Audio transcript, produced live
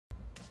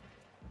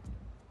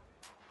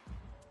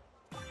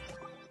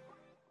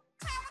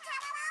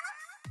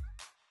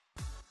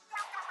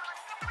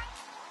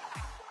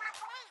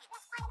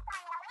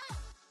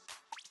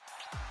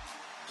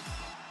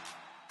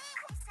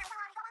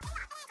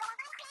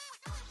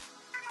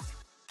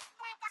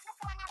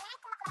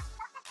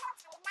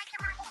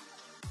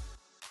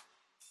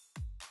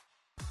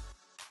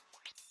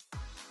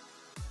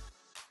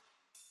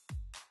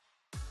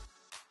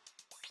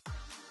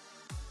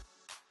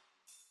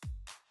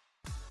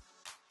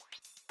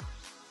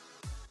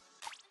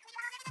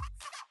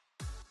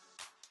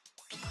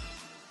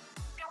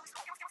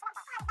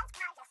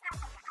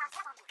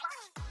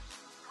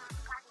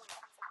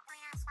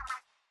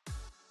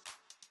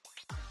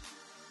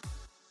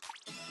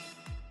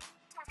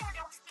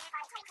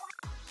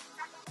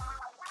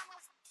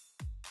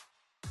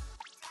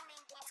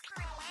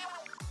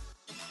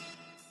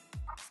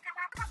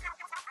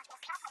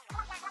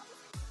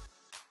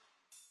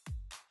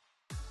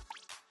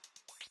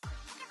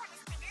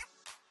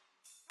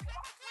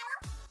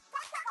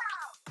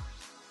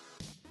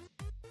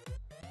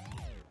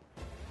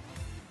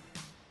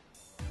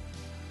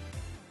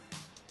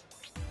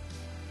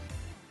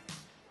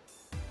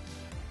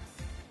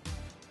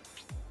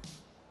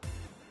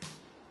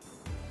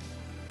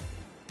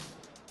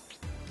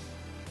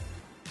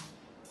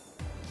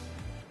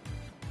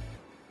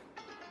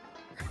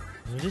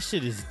This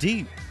shit is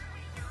deep.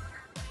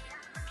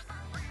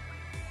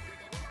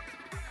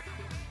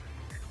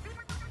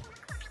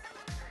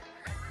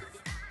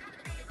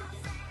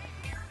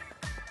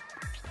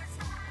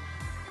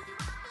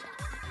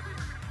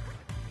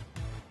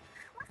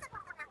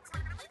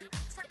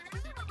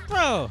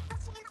 Bro,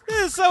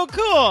 this is so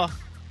cool.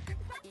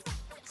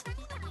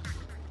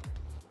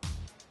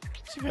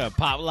 She got a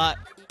pop lock.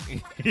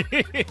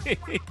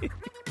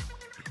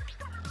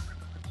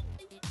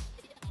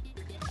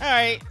 All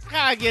right,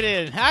 how I get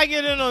in? How I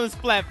get in on the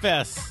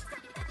Splatfest?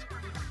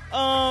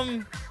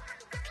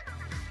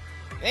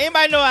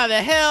 Anybody know how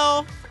the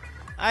hell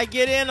I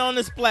get in on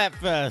the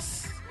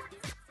Splatfest?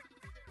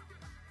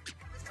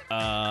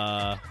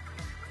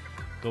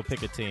 Go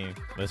pick a team.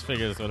 Let's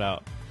figure this one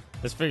out.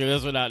 Let's figure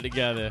this one out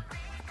together.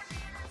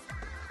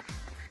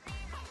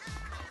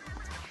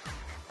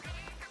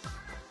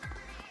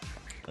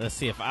 Let's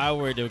see if I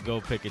were to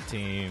go pick a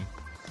team.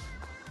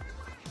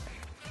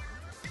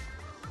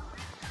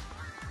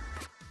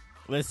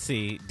 Let's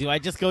see. Do I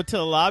just go to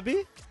the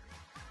lobby?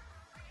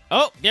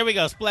 Oh, there we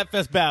go.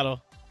 Splatfest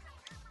battle.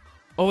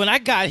 Oh, and I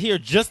got here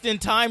just in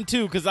time,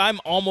 too, because I'm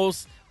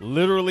almost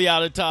literally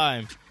out of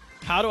time.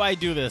 How do I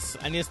do this?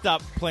 I need to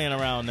stop playing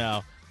around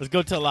now. Let's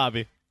go to the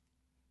lobby.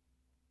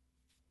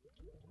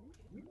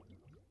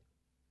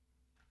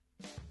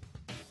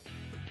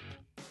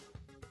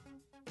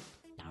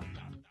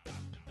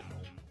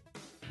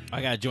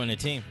 I got to join the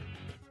team.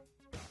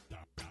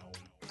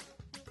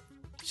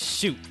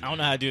 Shoot. I don't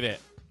know how to do that.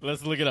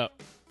 Let's look it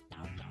up.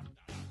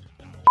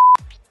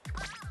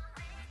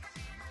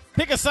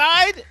 Pick a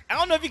side. I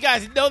don't know if you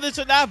guys know this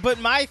or not, but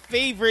my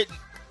favorite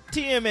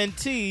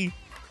TMNT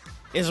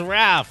is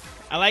Raph.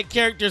 I like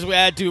characters with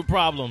attitude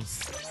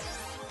problems.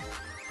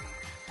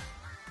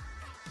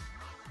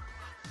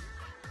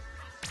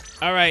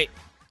 All right.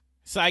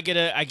 So I get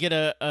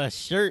a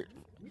shirt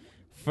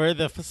for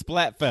the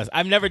Splatfest.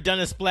 I've never done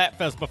a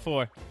Splatfest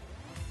before.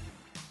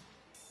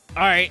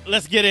 All right,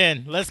 let's get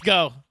in. Let's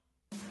go.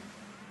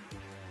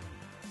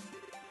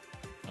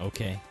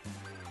 Okay.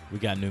 We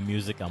got new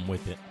music. I'm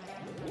with it.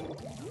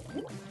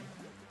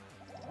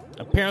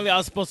 Apparently, I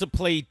was supposed to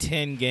play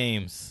 10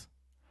 games.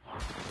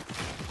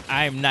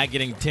 I am not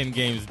getting 10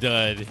 games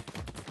done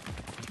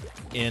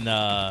in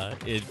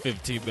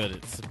 15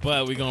 minutes.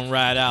 But we're going to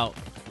ride out.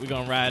 We're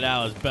going to ride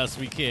out as best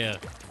we can.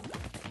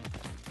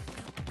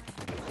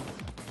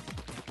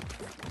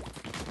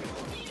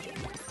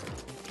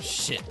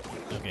 Shit.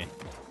 Okay.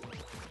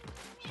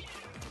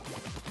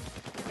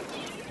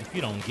 If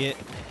you don't get...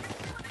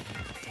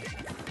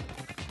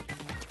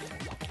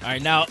 All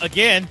right, now,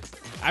 again,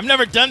 I've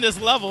never done this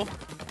level.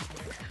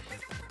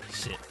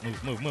 Shit.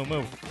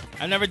 Move.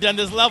 I've never done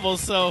this level,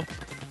 so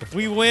if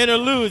we win or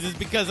lose, it's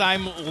because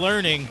I'm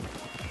learning.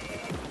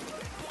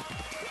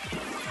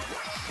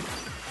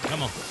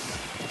 Come on.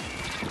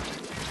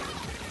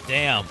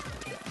 Damn.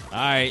 All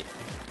right.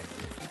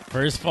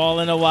 First fall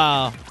in a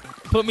while.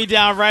 Put me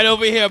down right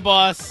over here,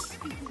 boss.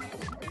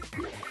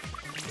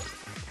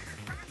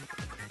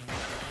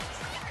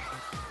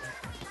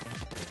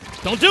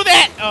 Don't do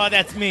that! Oh,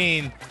 that's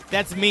mean.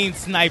 That's mean,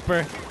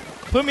 sniper.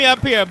 Put me up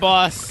here,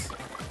 boss.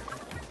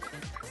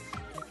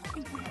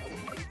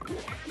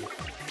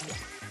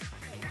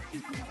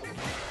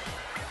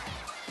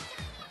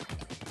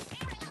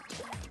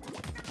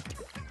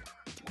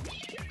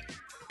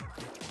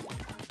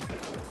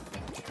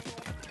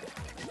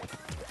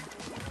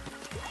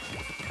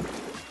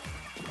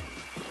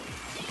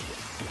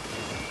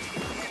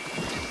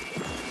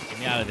 Get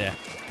me out of there.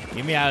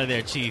 Get me out of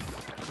there, Chief.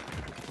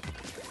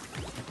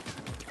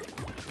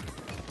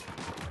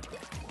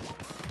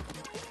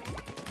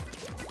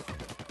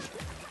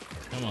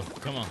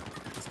 Come on.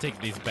 Let's take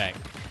these back.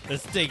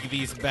 Let's take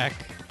these back.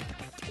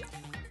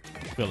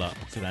 Fill up,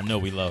 because I know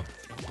we low.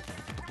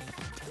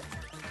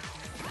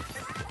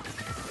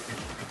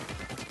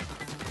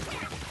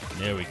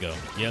 There we go.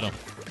 Get him.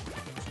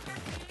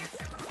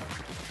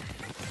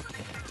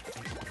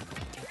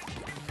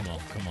 Come on.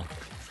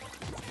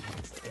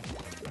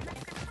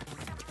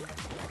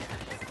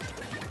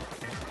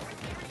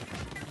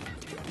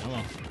 Come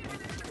on.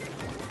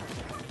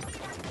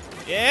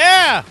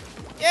 Yeah!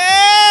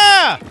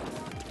 Yeah!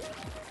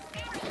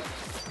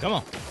 Come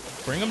on.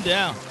 Bring them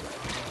down.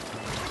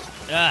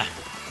 Ah.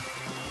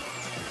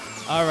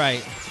 All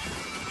right.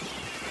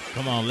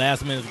 Come on.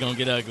 Last minute's going to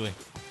get ugly.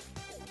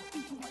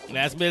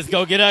 Last minute's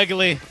going to get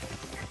ugly.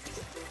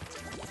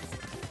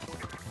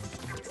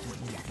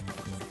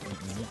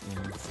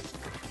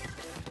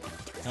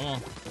 Come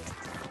on.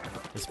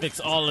 Let's fix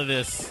all of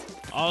this.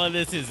 All of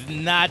this is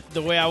not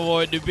the way I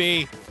want it to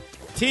be.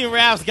 Team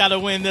Raph's got to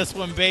win this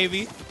one,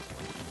 baby.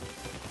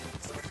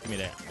 Give me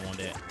that. I want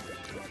that.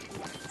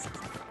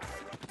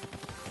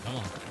 Come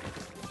on.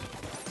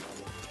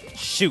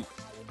 Shoot.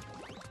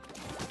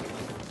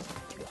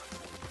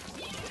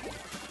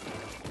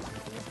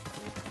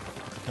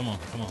 Come on.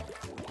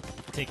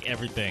 Take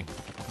everything.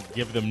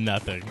 Give them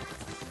nothing.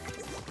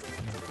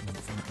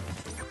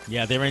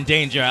 Yeah, they're in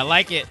danger. I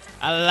like it.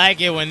 I like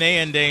it when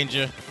they're in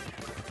danger.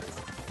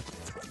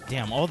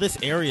 Damn, all this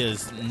area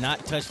is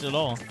not touched at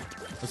all.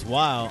 That's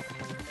wild.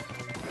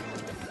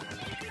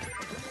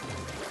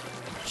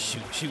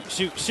 Shoot, shoot,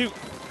 shoot, shoot.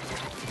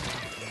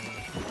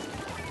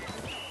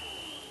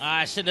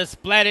 I should have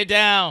splatted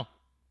down.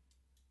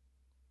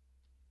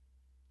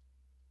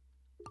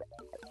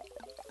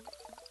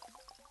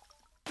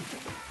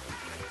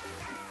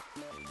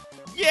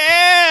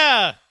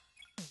 Yeah!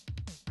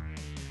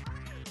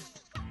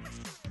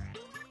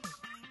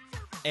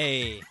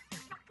 Hey.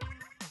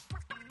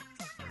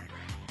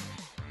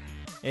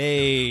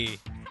 Hey.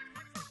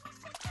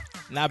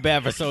 Not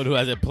bad for someone who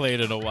hasn't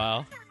played in a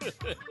while.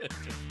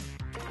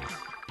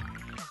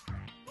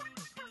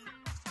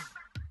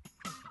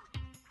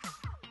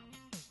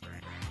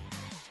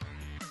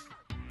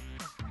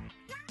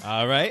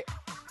 All right.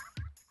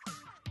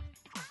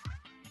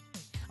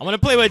 I'm going to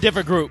play with a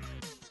different group.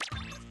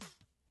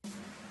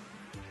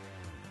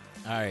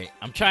 All right.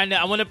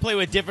 I want to play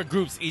with different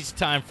groups each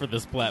time for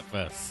this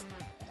Splatfest.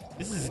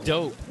 This is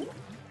dope.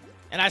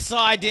 And I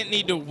saw I didn't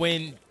need to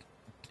win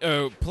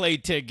or play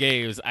 10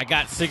 games. I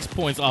got 6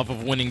 points off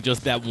of winning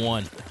just that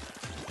one.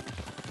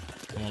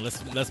 Come on,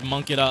 let's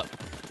monk it up.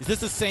 Is this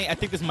the same? I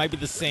think this might be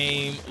the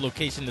same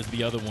location as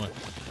the other one.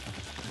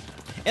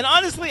 And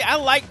honestly, I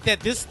like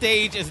that this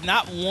stage is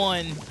not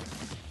one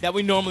that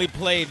we normally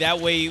play. That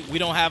way we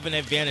don't have an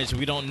advantage.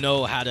 We don't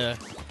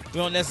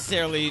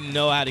necessarily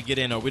know how to get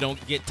in, or we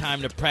don't get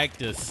time to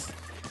practice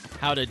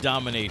how to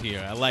dominate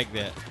here. I like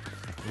that.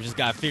 We just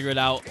got to figure it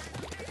out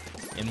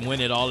and win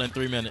it all in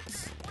 3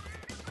 minutes.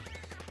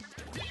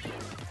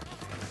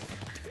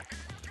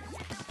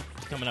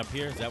 Coming up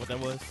here, is that what that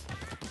was?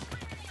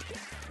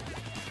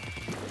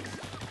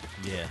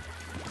 Yeah.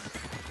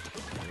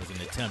 That was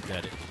an attempt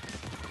at it.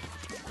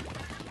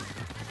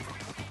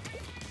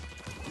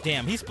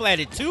 Damn, he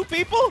splatted 2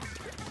 people?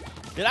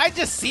 Did I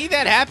just see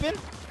that happen?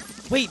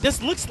 Wait, this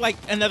looks like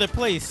another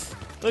place.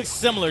 Looks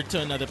similar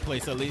to another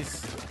place, at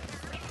least.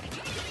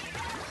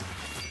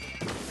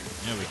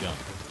 There we go.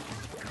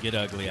 Get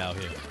ugly out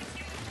here.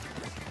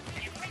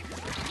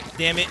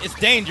 Damn it, it's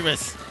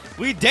dangerous.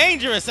 We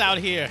dangerous out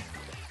here.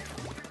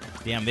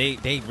 Damn,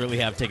 they really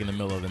have taken the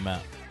middle of the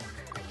map.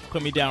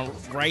 Put me down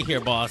right here,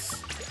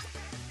 boss.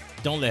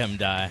 Don't let him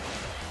die.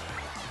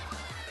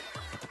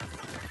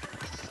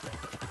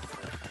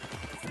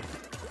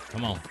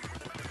 Come on.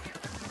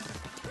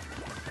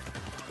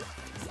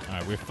 All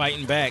right, we're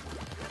fighting back.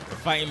 We're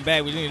fighting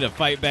back. We need to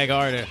fight back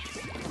harder.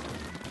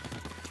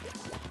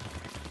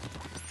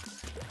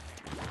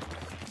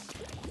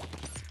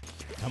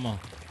 Come on.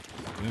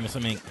 Give me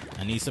some ink.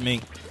 I need some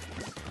ink.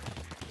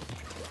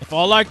 If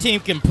all our team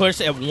can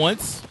push at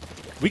once,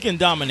 we can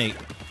dominate.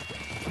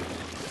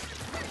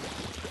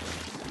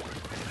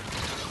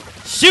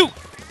 Shoot!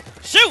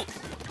 Shoot!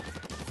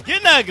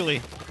 Getting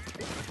ugly.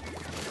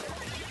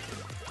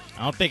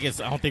 I don't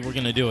think we're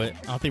gonna do it.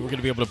 I don't think we're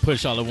gonna be able to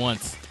push all at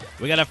once.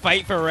 We gotta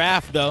fight for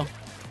Raph, though.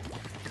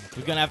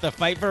 We're gonna have to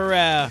fight for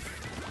Raph.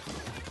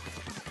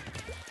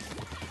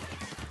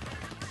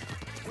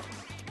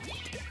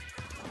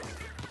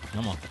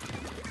 Come on.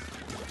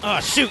 Oh,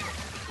 shoot!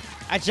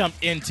 I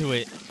jumped into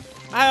it.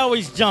 I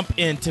always jump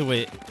into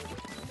it.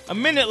 A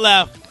minute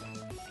left.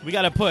 We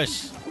gotta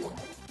push.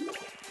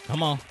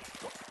 Come on.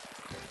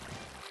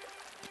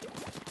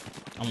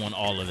 I want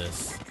all of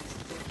this.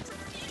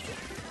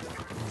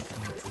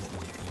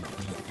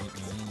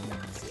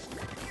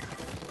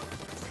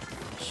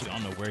 Shoot, I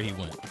don't know where he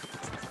went.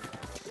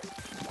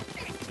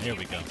 There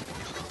we go.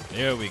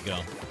 There we go.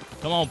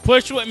 Come on,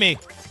 push with me.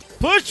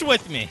 Push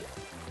with me.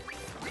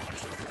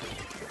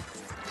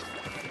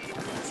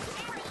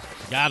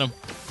 Got him.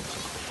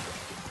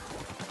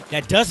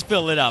 That does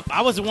fill it up.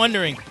 I was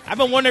wondering. I've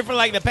been wondering for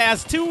like the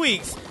past 2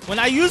 weeks. When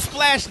I use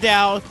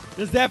Splashdown,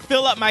 does that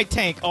fill up my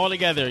tank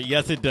altogether?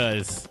 Yes, it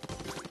does.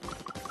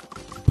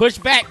 Push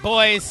back,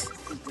 boys.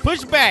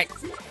 Push back.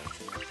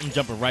 I'm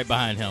jumping right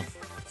behind him.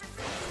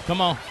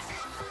 Come on.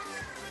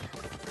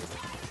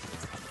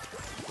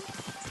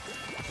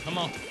 Come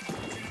on.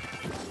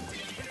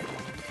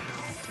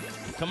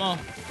 Come on.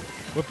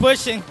 We're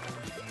pushing.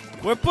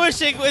 We're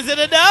pushing. Is it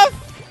enough?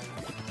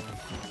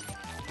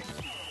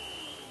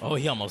 Oh,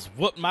 he almost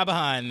whooped my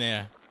behind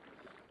there.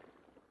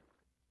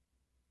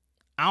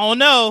 I don't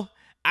know.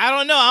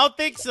 I don't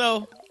think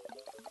so.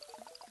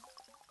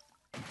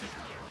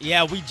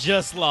 Yeah, we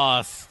just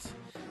lost.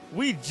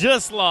 We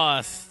just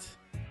lost.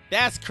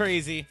 That's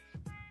crazy.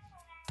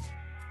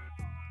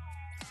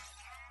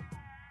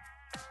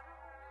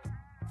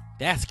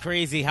 That's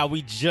crazy how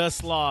we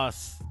just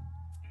lost.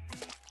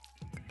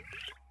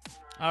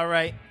 All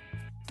right.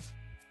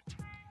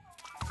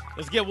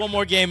 Let's get one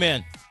more game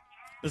in.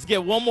 Let's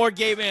get one more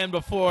game in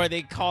before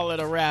they call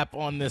it a wrap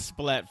on this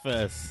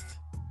Splatfest.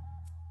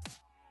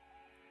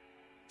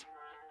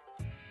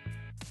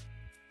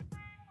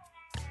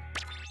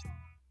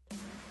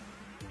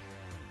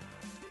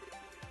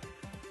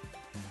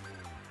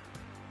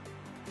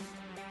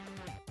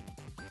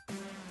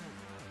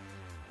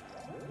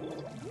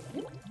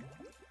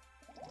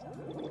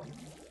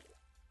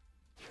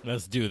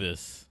 Let's do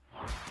this.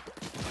 All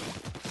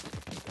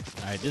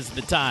right, this is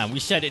the time. We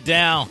shut it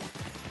down.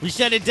 We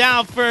shut it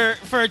down for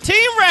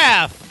Team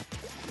Raph.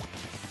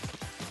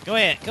 Go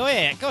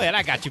ahead.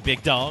 I got you,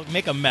 big dog.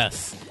 Make a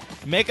mess.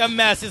 Make a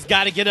mess. It's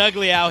got to get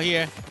ugly out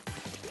here.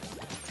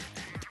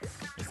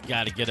 It's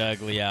got to get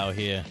ugly out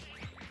here.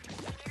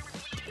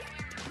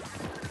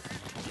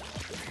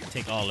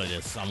 Take all of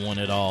this. I want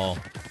it all.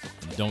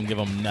 Don't give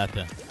them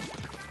nothing.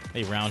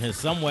 They round here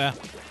somewhere.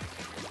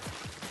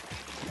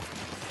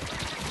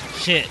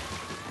 Shit.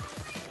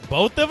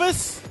 Both of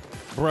us?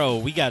 Bro,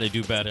 we got to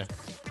do better.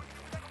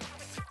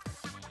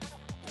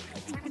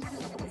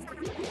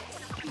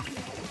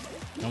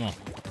 Come on.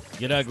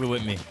 Get ugly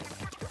with me.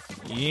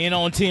 You ain't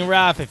on Team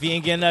Raph if you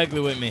ain't getting ugly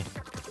with me.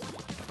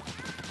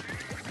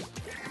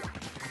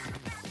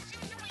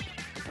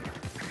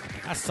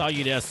 I saw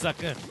you there,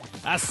 sucker.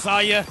 I saw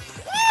you.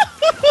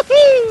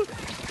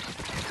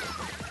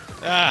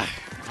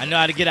 I know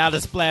how to get out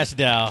of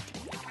Splashdown.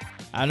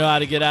 I know how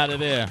to get out of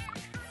there.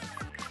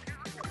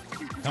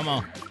 Come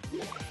on.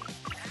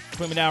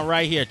 Put me down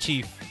right here,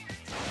 Chief.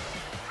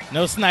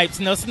 No snipes,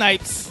 no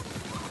snipes.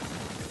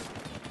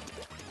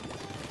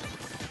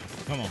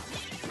 Come on.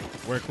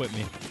 Work with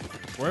me.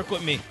 Work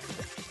with me.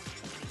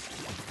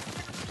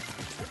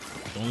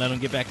 Don't let him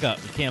get back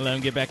up. You can't let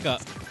him get back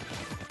up.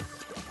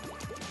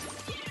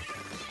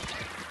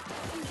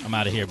 I'm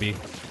out of here, B.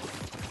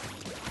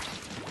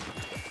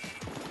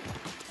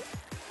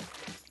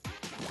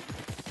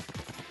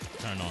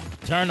 Turn on him.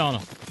 Turn on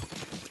him.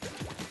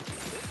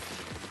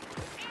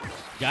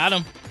 Got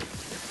him.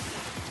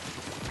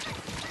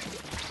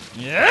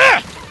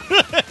 Yeah!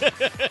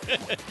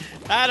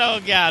 I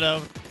don't got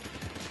him.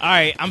 All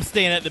right, I'm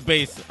staying at the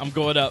base. I'm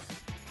going up.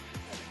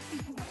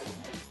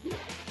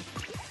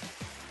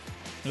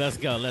 Let's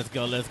go, let's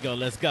go, let's go,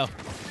 let's go.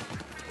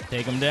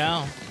 Take him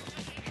down.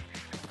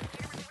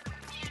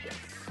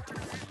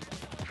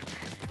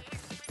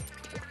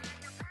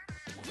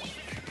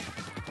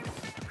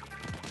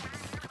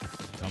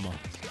 Come on.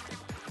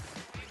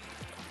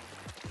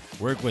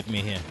 Work with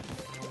me here.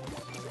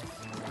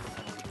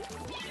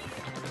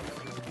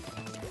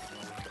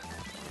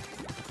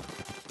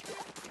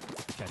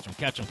 Catch him,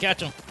 catch him,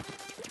 catch him.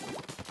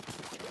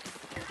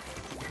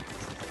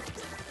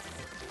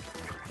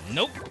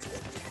 Nope.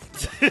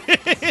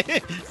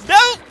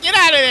 Nope. Get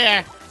out of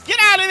there. Get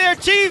out of there,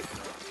 Chief.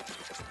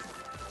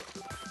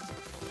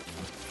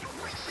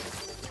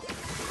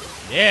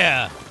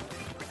 Yeah.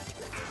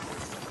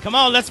 Come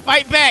on, let's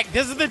fight back.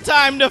 This is the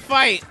time to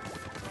fight.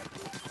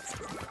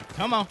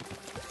 Come on.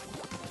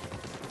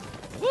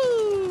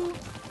 Woo.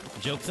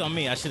 Joke's on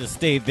me. I should have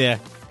stayed there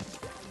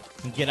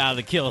and get out of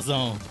the kill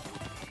zone.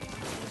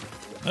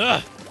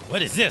 Ugh.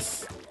 What is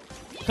this?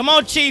 Come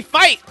on, Chief.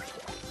 Fight.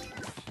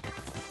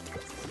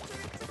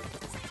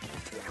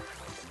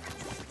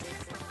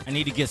 I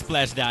need to get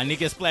splashed out. I need to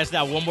get splashed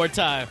out one more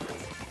time.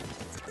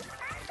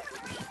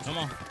 Come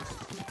on.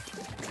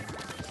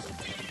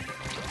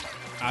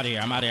 Out of here.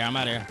 I'm out of here. I'm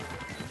out of here.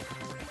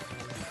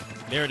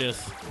 There it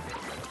is.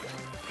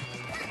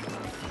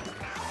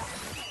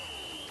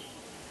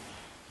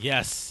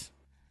 Yes.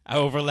 I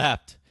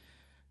overlapped.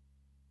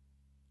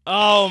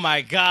 Oh,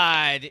 my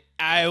God.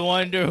 I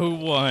wonder who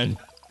won.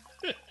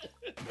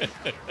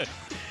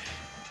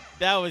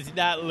 That was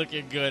not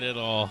looking good at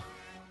all.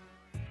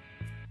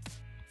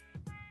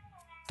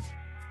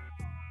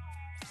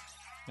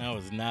 That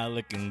was not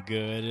looking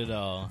good at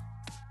all.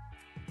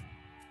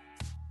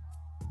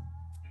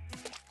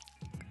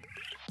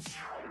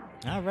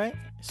 All right.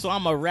 So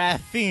I'm a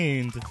Raph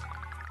fiend.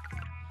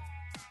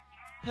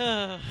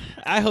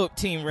 I hope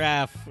Team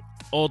Raph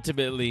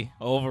ultimately,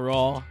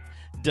 overall,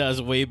 does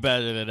way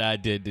better than I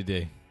did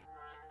today.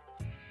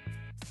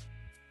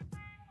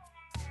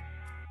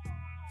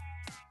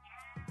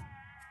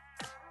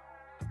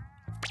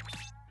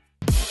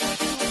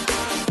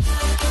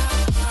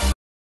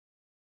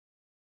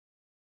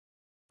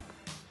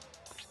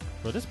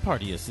 Bro, this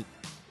party is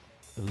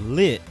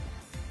lit.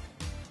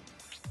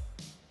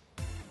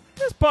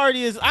 This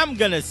party is... I'm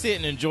going to sit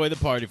and enjoy the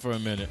party for a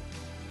minute.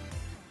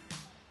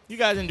 You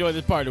guys enjoy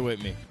this party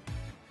with me.